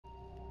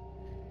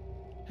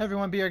Hey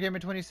everyone,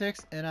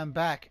 BRGamer26, and I'm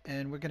back,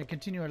 and we're going to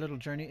continue our little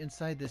journey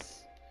inside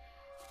this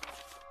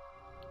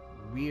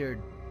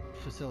weird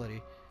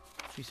facility.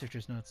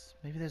 Researcher's notes.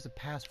 Maybe there's a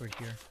password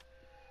here.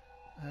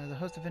 The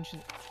host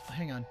eventually...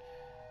 Hang on.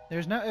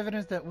 There's no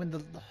evidence that when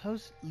the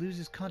host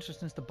loses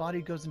consciousness, the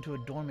body goes into a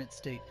dormant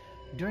state.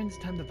 During this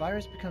time, the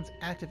virus becomes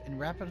active and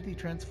rapidly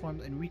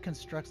transforms and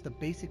reconstructs the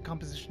basic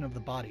composition of the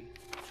body.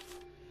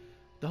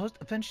 The host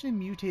eventually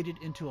mutated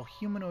into a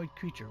humanoid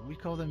creature. We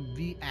call them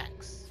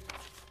VX.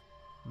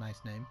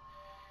 Nice name.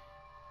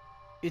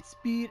 Its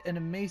speed and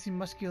amazing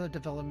muscular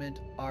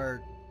development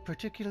are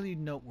particularly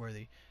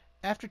noteworthy.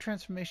 After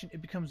transformation,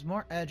 it becomes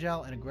more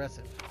agile and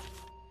aggressive.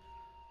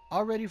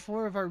 Already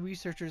 4 of our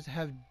researchers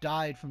have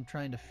died from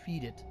trying to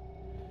feed it,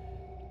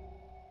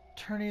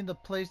 turning the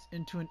place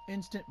into an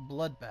instant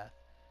bloodbath.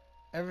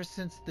 Ever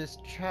since this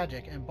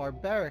tragic and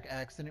barbaric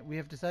accident, we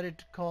have decided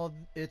to call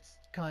its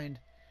kind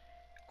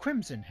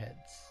Crimson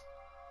Heads.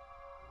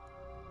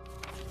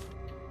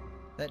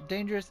 That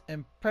dangerous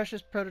and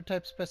precious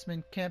prototype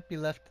specimen can't be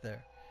left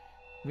there.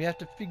 We have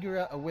to figure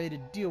out a way to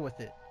deal with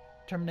it.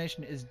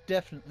 Termination is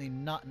definitely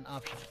not an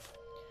option.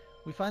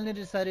 We finally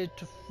decided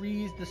to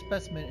freeze the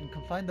specimen and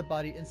confine the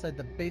body inside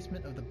the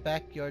basement of the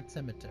backyard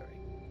cemetery.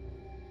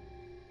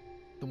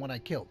 The one I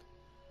killed.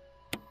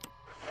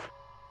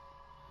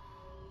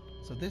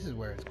 So this is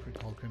where it's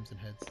called Crimson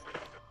Heads.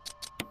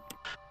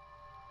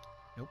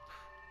 Nope.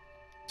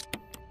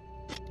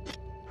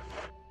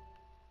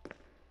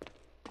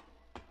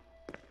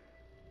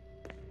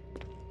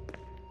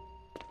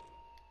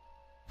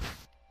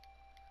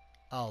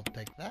 I'll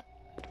take that.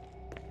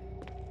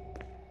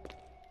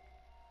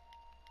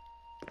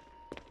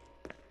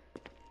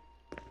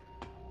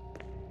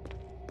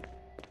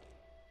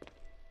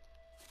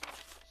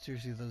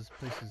 Seriously, those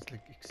places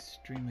look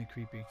extremely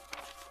creepy.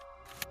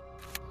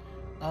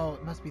 Oh,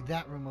 it must be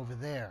that room over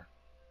there.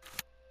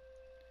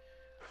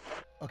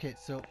 Okay,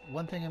 so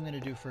one thing I'm going to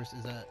do first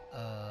is that...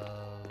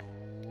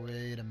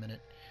 wait a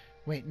minute.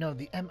 Wait, no,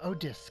 the MO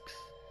discs.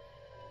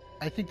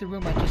 I think the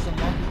room I just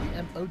unlocked is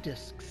the MO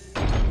discs.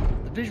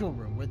 The visual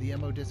room where the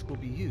MO disc will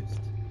be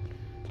used.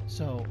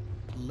 So,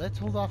 let's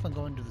hold off on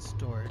going to the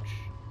storage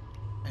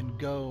and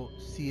go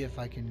see if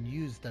I can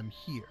use them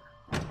here.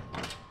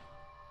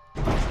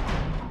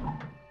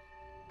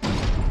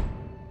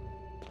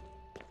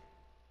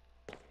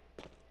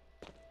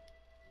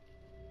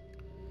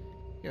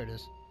 Here it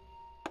is.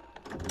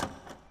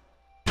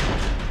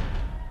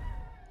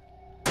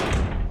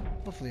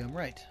 Hopefully I'm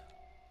right.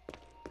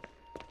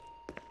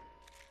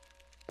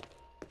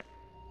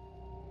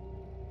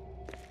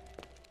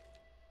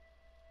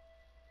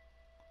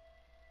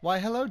 Why,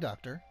 hello,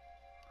 Doctor.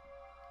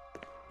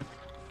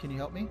 Can you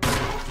help me?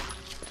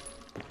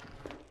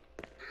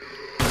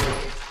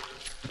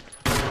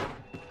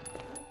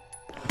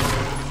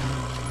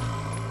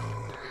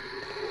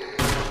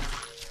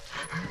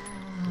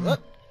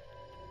 Look.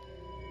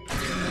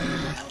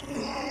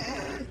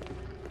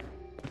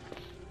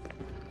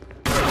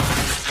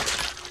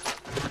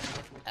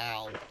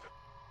 Ow.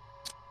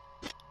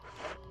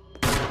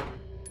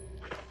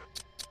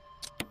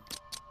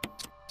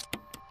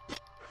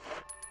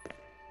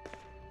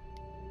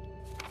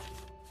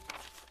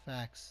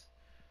 Fax.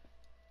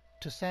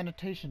 To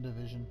Sanitation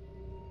Division.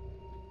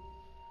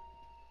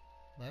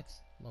 That's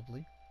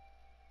lovely.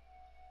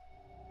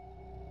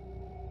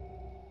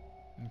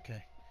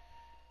 Okay.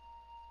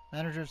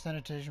 Manager of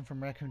Sanitation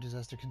from Raccoon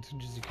Disaster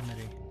Contingency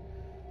Committee.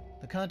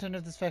 The content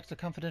of this fax are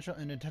confidential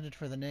and intended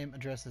for the name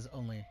addresses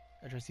only.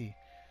 Addressee.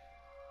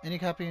 Any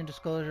copy and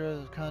disclosure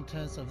of the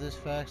contents of this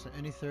fax or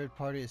any third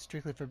party is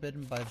strictly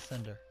forbidden by the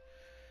sender.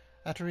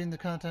 After reading the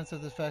contents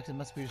of this fax, it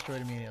must be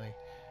destroyed immediately.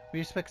 We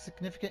expect a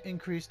significant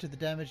increase to the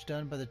damage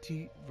done by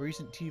the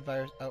recent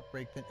T-virus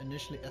outbreak than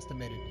initially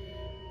estimated.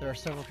 There are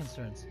several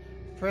concerns.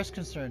 First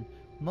concern,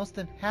 most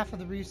than half of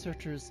the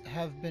researchers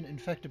have been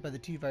infected by the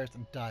T-virus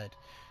and died.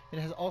 It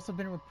has also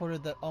been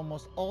reported that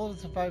almost all of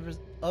the survivors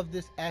of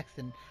this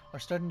accident are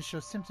starting to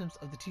show symptoms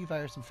of the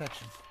T-virus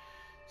infection.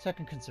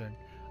 Second concern,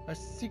 our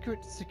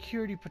secret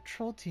security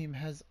patrol team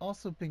has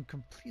also been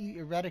completely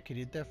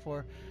eradicated,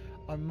 therefore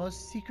our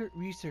most secret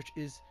research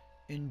is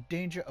in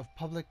danger of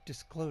public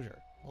disclosure.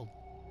 Well,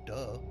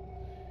 duh.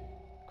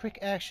 Quick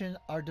action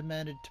are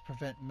demanded to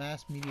prevent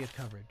mass media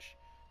coverage.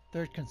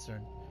 Third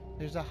concern.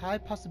 There's a high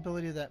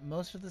possibility that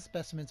most of the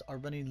specimens are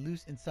running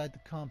loose inside the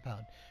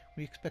compound.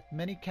 We expect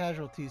many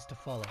casualties to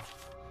follow.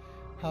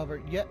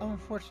 However, yet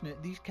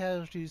unfortunate, these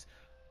casualties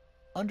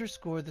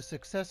underscore the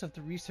success of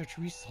the research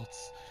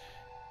results.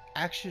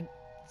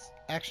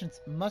 Actions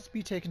must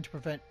be taken to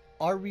prevent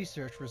our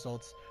research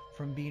results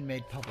from being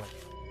made public.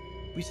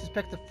 We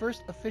suspect the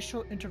first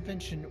official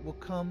intervention will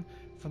come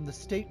from the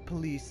state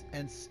police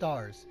and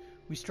STARS.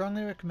 We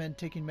strongly recommend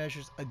taking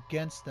measures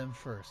against them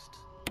first.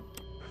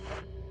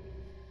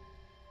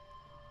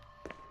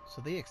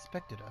 So they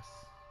expected us.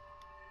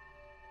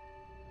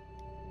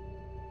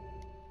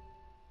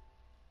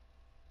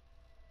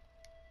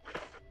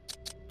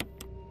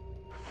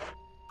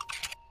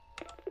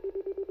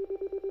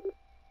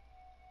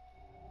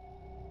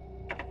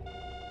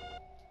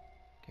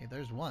 Okay,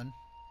 there's one.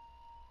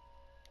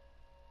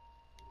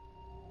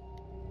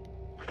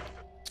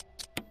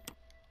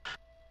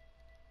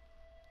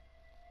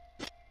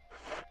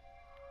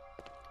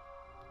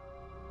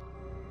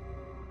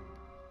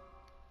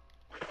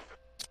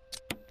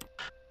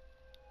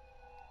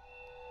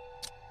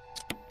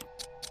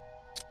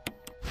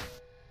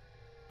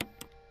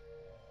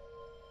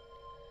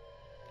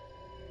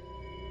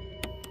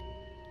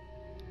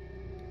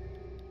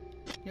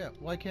 Yeah,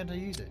 why can't I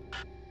use it?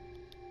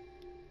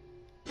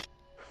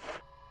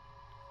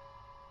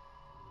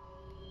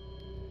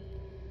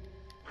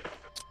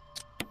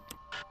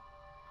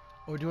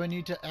 Or do I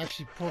need to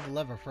actually pull the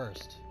lever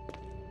first?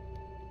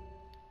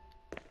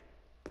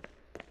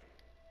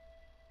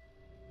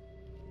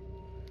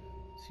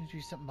 Seems to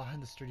be something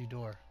behind the sturdy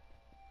door.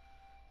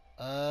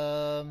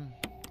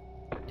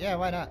 Yeah,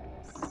 why not?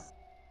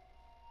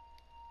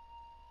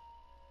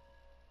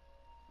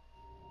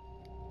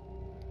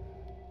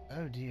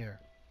 Oh dear.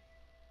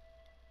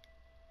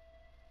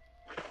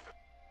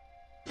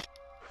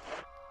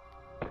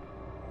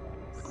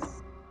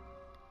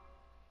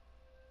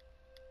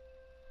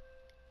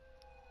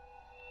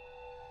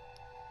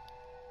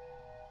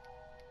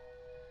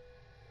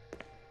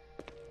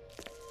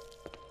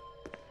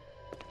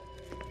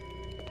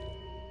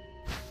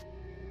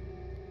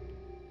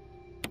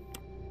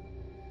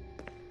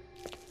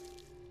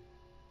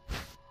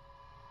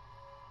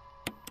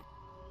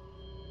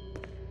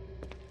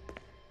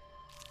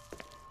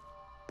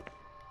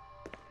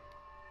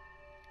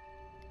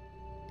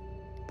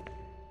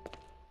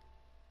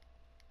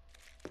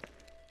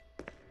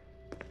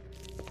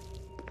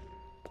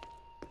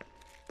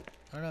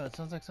 I don't know, it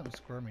sounds like something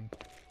squirming.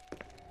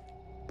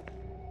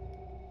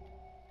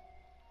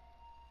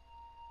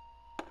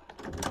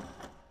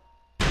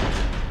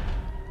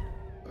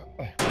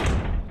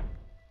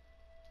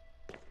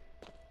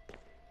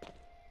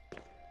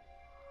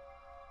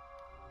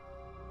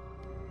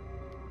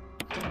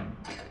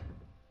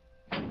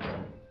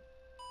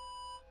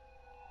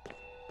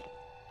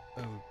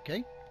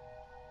 Okay.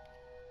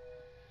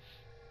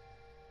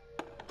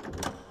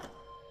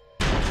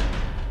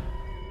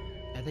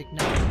 I think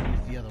now I can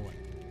use the other one.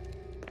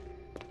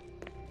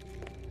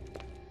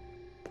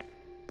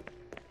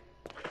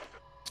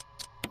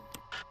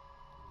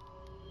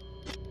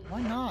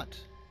 Why not?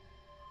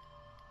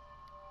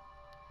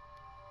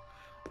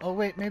 Oh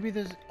wait, maybe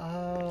there's...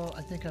 Oh,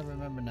 I think I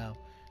remember now.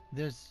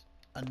 There's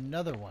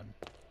another one.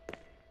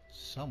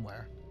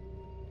 Somewhere.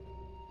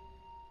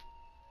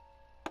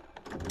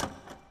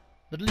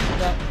 But at least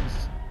that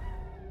one's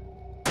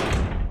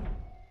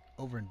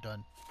over and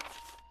done.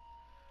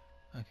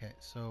 Okay,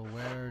 so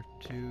where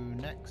to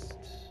next?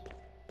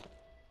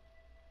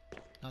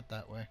 Not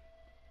that way.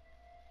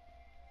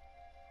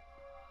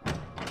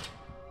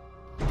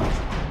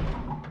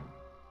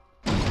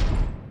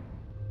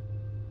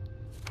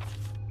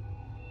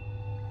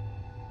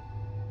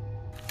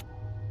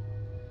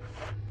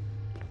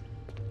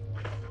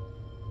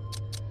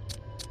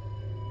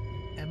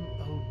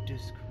 MO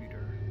disc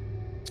reader.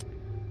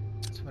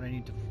 That's what I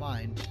need to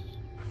find.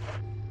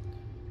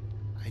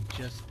 I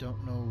just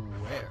don't know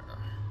where.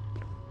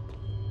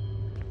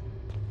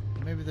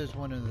 Maybe there's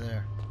one in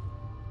there.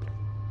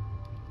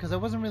 Because I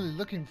wasn't really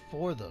looking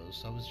for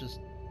those. I was just,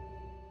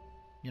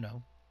 you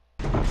know.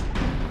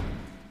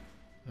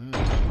 Ooh,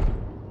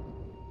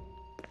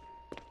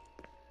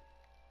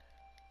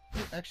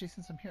 actually,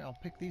 since I'm here, I'll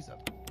pick these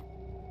up.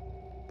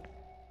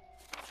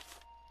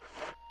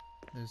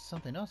 There's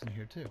something else in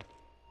here, too.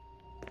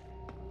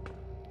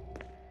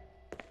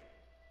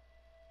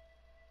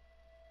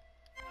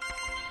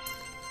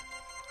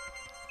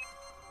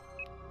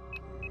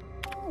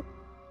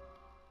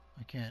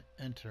 I can't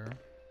enter.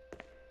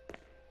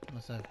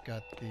 Unless I've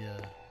got the,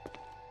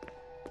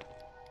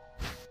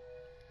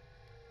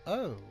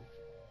 Oh!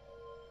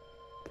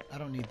 I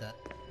don't need that.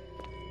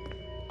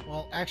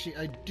 Well, actually,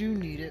 I do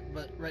need it,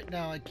 but right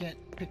now I can't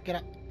pick it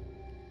up.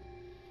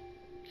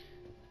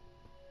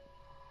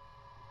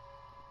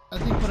 I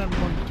think what I'm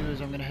going to do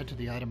is I'm going to head to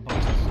the item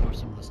box and store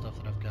some of the stuff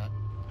that I've got.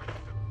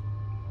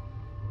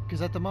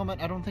 Because at the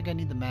moment, I don't think I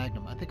need the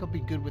Magnum. I think I'll be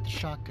good with the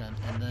shotgun,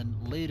 and then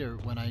later,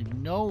 when I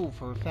know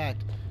for a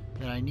fact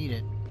that I need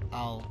it,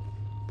 I'll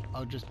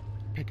just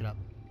pick it up.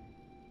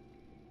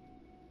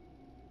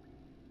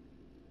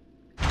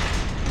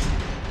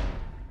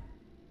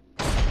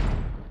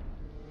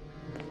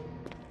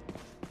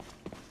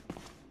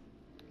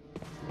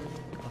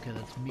 Okay,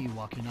 that's me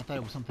walking. I thought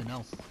it was something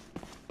else.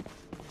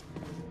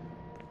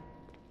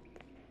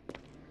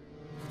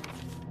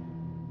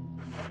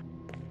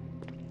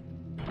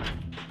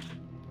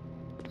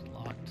 It's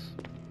locked.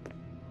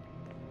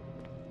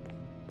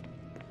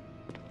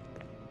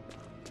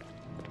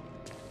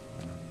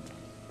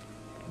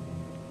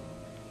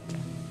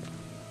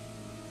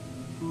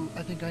 Ooh,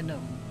 I think I know.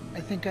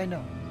 I think I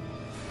know.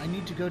 I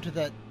need to go to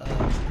that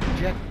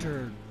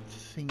projector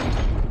thingy.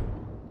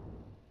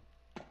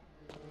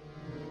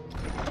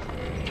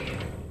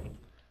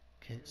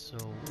 Okay, so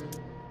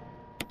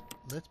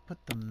let's put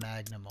the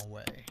Magnum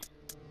away.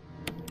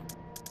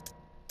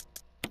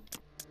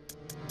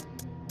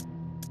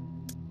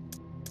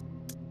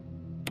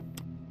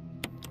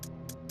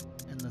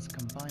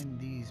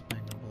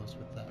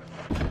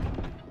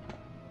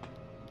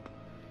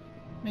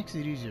 Makes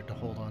it easier to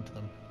hold on to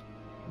them.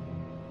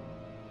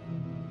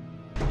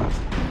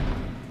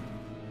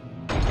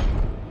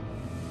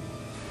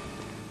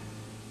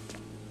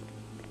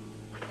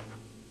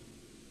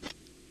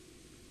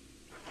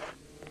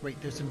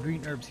 Wait, there's some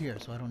green herbs here,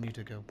 so I don't need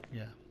to go.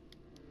 Yeah.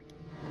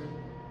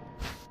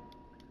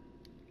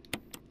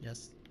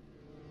 Yes.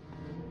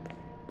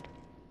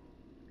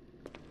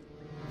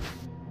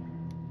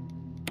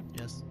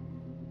 Yes.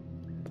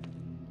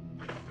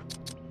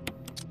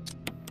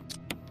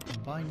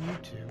 Combine you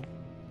two.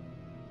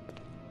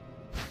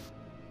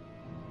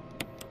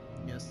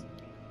 Yes.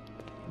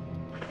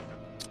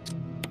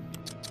 And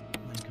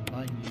then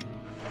combine you.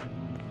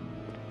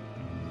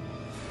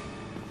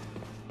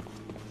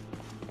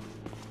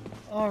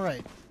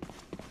 Alright.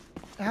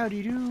 How do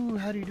you do?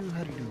 How do you do?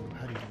 How do you do?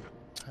 How do you do?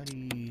 How do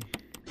you...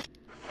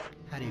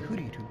 Howdy, who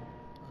do you do?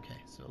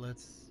 Okay, so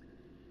let's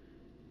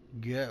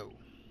go.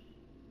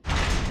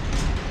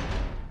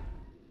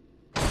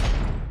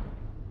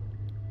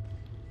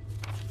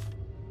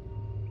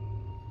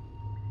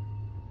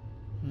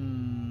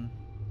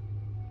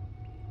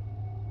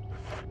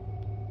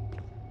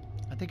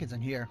 I think it's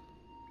in here.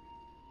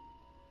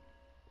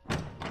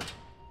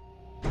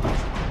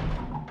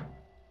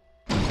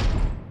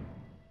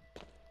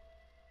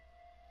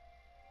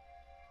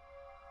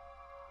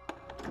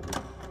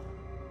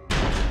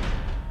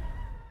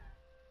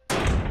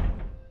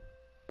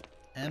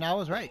 And I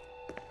was right.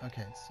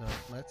 Okay, so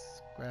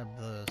let's grab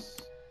this.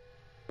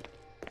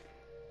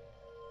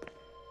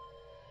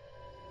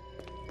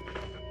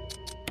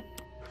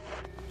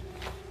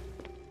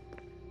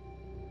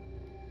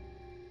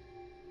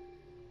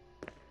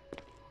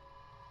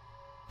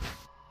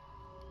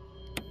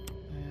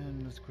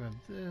 And let's grab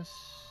this.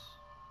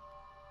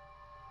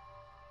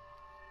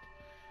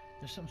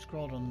 There's something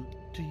scrawled on.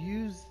 To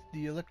use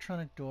the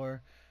electronic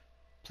door,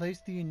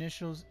 place the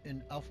initials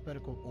in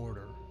alphabetical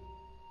order.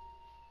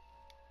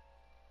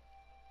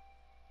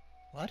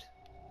 What?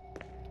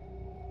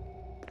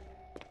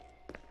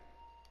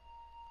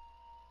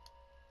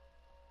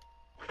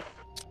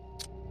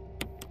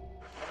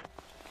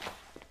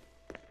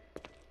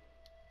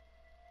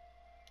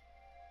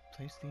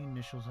 Place the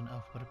initials in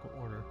alphabetical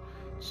order.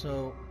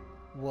 So,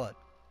 what?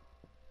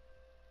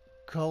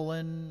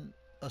 Colon,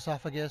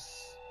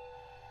 esophagus.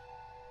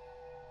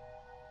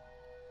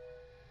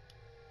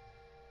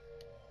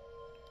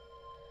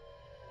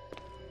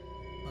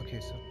 Okay,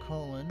 so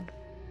colon.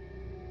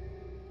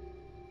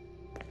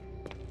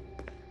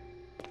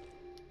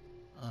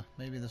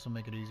 Maybe this will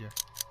make it easier.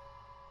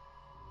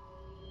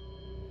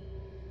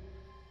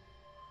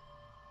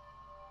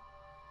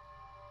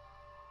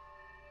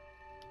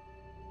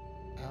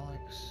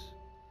 Alex,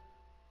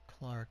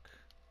 Clark,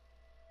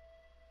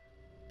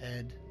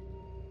 Ed,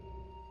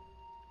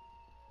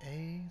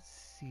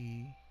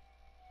 A-C-E-G.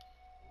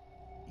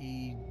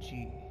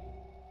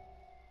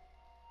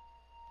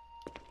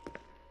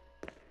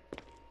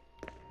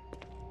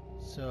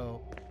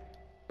 So,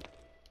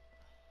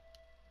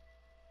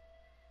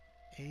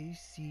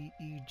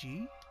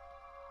 A-C-E-G?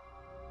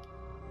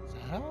 Is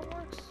that how it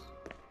works?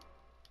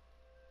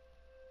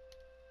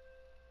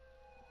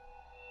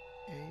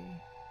 A...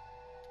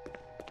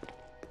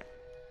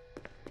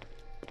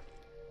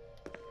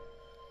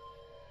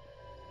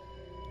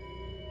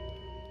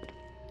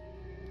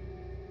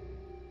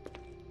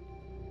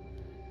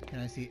 Can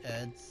I see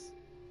Ed's?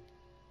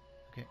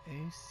 Okay,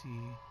 A-C...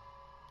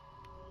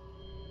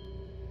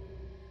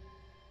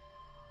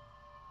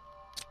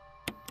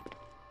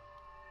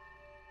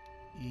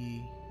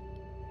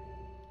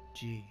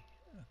 E-G.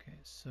 Okay,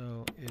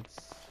 so it's...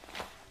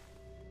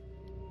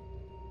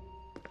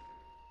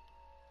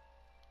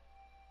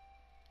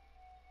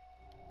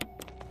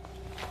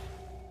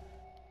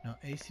 No,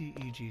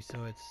 A-C-E-G,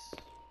 so it's...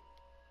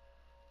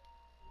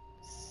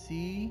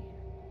 C-E...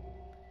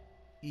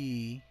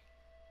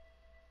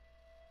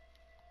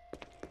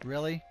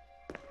 Really?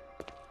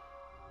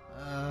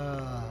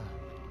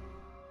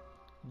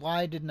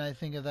 Why didn't I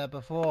think of that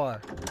before?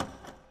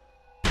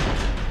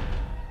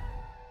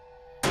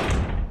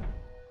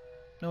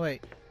 No,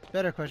 wait.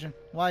 Better question.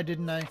 Why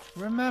didn't I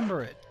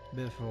remember it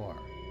before?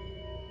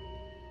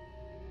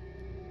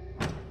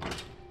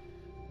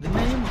 The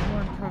names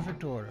were in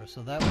perfect order,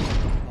 so that was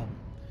no problem.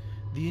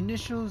 The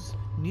initials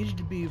needed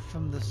to be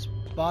from the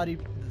body,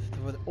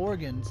 for the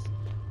organs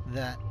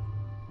that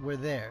were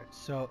there,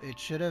 so it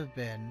should have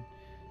been,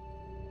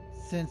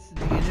 since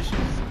the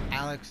initials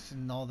Alex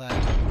and all that.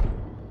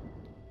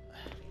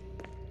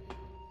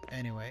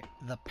 Anyway,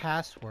 the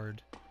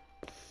password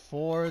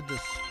for the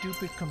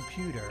stupid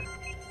computer.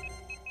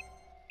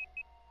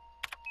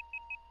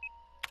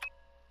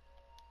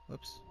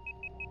 Whoops.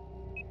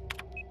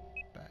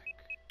 Back.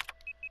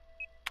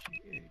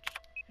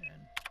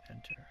 GHN.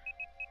 Enter.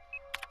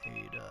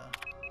 Ada.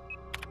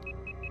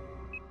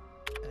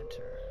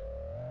 Enter.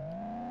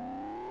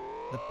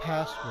 The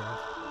password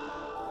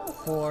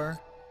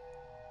for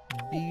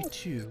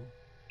B2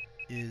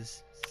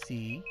 is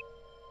C-E-L-L.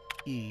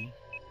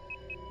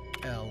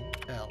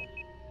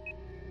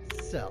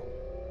 Cell.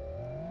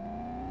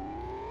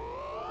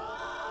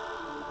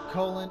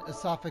 colon,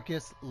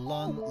 esophagus,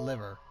 lung,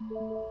 liver.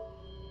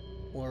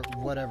 Or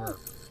whatever.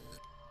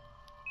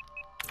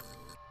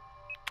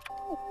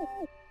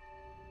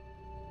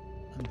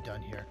 I'm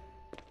done here.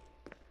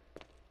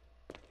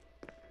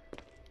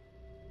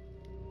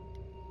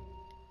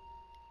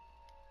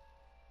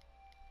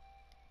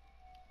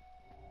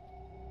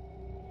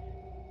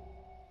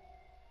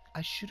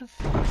 I should have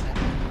thought of that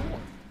before.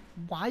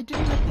 Why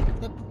didn't I think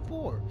of that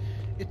before?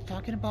 It's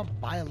talking about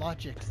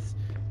biologics.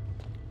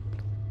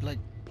 Like,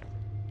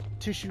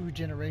 tissue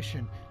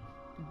regeneration.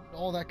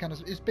 All that kind of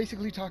stuff. It's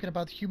basically talking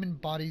about the human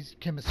body's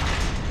chemistry.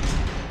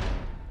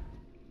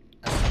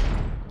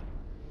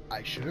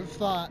 I should have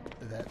thought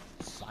that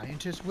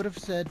scientists would have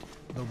said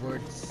the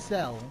word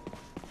cell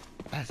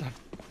as a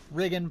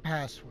friggin'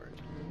 password.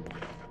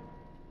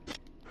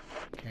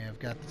 Okay, I've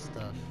got the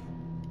stuff.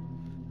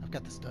 I've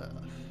got the stuff.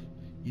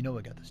 You know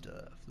I got the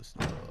stuff. The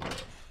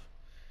stuff.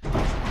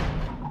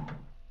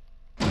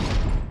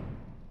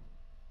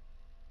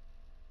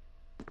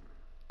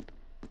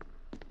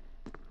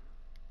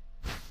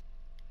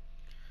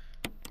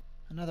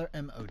 Another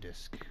MO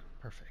disk.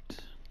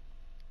 Perfect.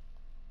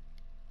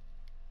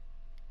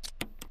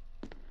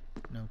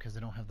 No, because I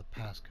don't have the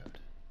passcode.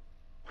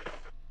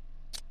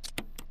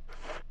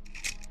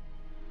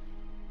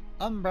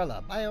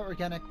 Umbrella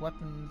Bioorganic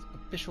Weapons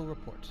Official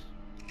Report.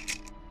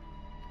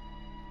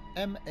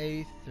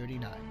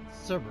 MA-39.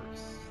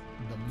 Cerberus.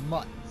 The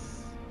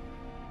mutts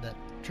that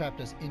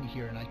trapped us in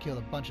here, and I killed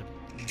a bunch of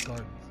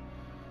gardens.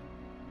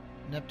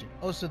 Neptune.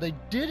 Oh, so they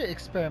did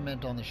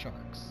experiment on the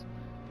sharks.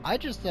 I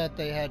just thought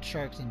they had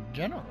sharks in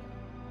general.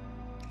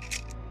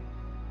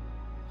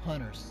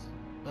 Hunters.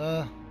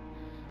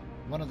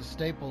 One of the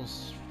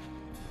staples,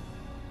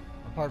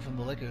 apart from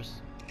the liquors.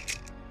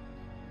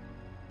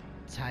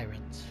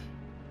 Tyrant.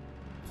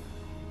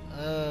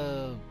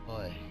 Oh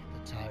boy,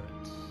 the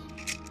tyrant.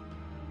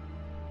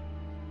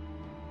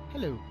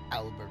 Hello,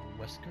 Albert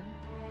Wesker.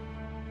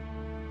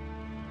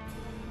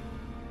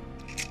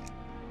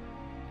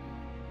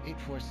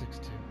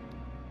 8462.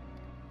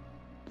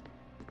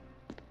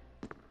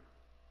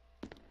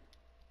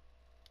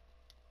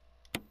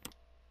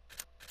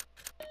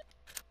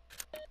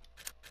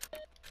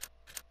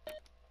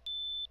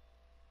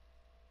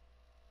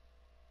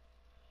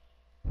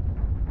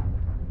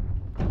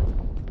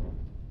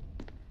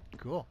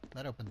 Cool,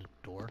 that opened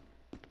a door.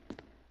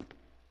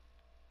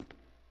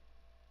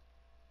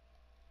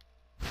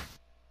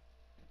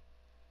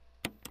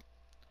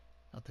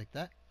 I'll take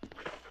that.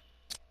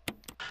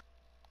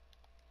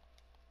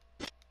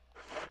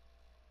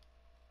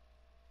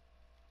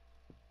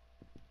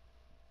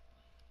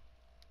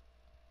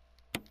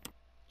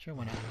 Sure,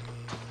 why not?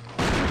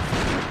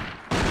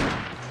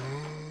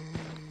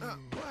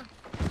 What?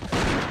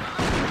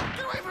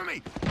 Get away from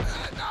me!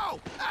 No!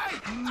 Hey!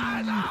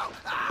 No!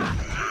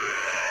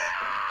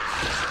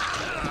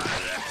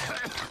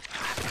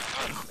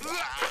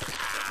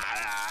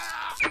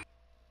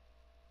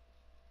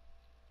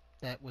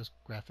 That was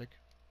graphic.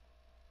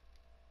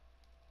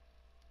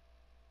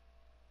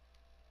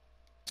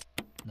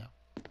 No.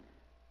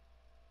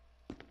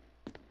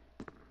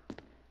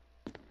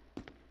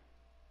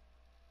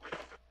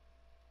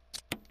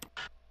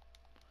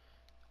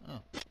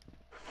 Oh. It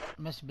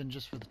must have been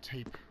just for the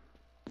tape.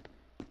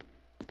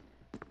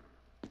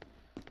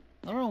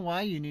 I don't know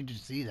why you need to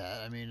see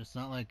that. I mean, it's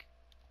not like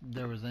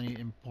there was any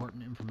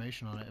important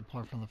information on it,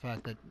 apart from the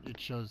fact that it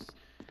shows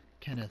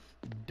Kenneth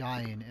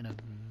dying in a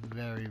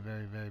very,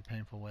 very, very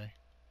painful way.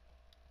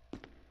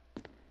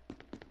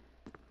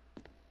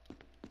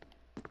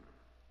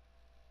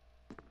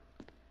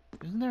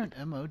 Isn't there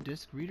an MO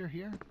disc reader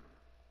here?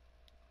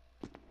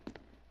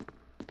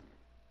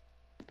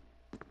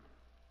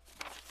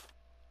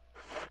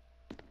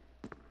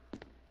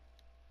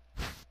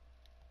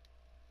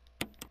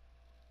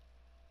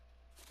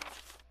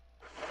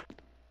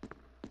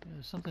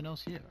 There's something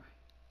else here.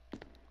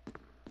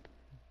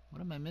 What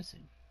am I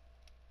missing?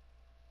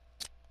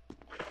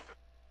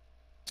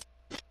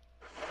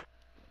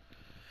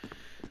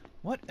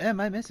 What am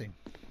I missing?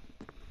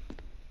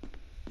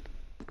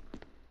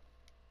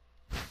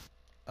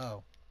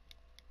 Oh.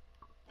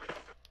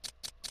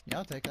 Yeah,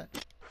 I'll take that.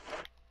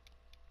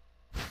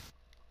 You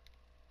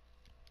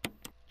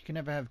can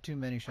never have too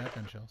many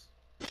shotgun shells.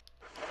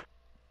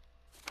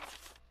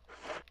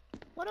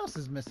 What else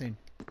is missing?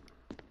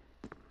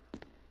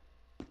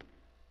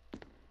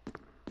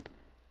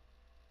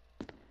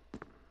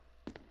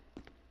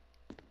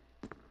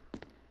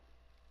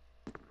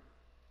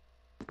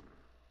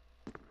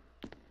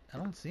 I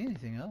don't see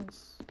anything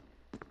else.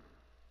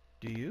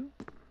 Do you?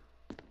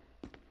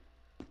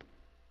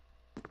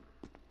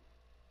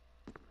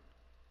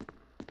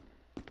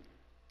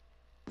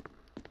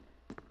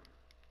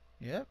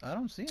 Yep, I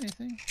don't see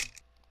anything.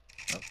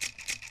 Oh.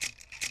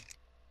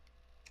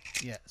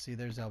 Yeah, see,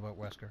 there's Albert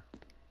Wesker.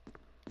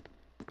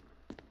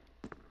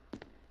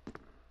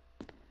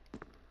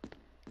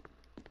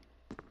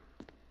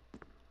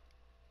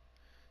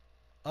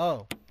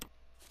 Oh.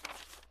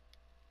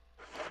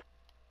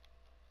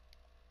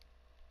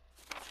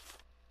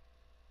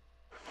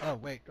 Oh,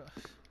 wait.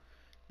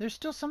 There's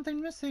still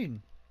something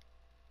missing.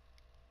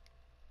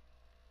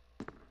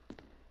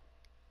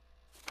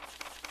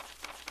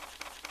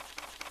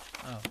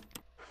 Oh.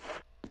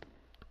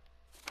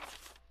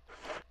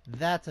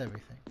 That's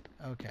everything.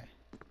 Okay.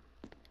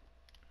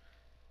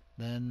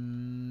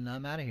 Then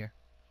I'm out of here.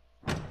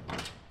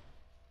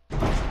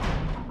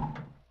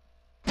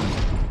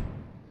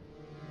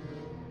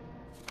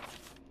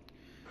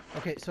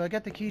 Okay, so I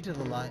got the key to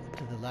the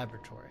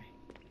laboratory.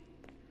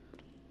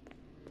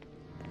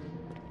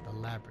 The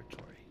laboratory.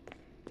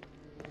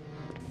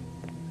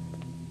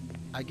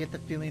 I get the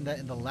feeling that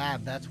in the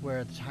lab, that's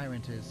where the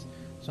tyrant is.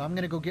 So I'm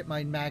gonna go get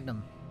my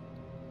magnum.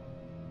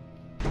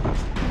 Oh,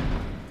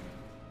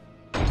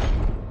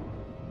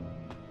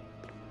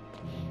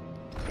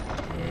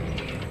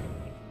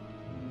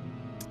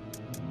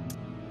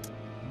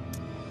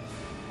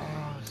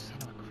 son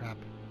of a crap.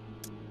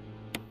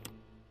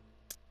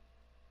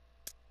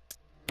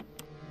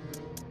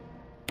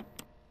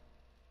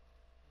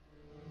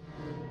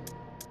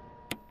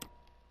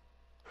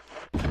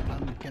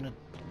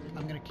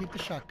 I'm gonna keep the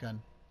shotgun,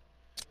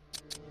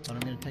 but I'm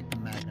gonna take the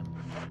magnum.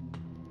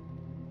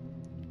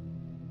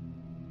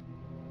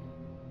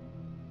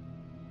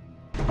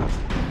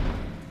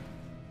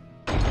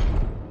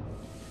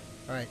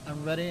 Alright,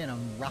 I'm ready and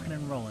I'm rocking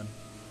and rolling.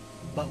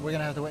 But we're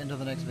gonna have to wait until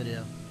the next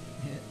video.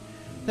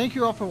 Thank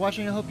you all for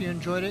watching. I hope you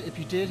enjoyed it. If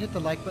you did, hit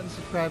the like button,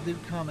 subscribe,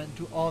 leave a comment,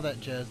 do all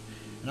that jazz.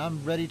 And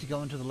I'm ready to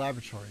go into the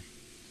laboratory.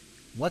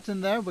 What's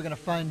in there? We're gonna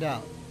find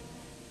out.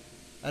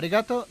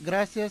 Arigato,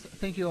 gracias,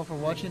 thank you all for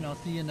watching. I'll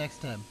see you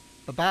next time.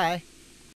 Bye-bye.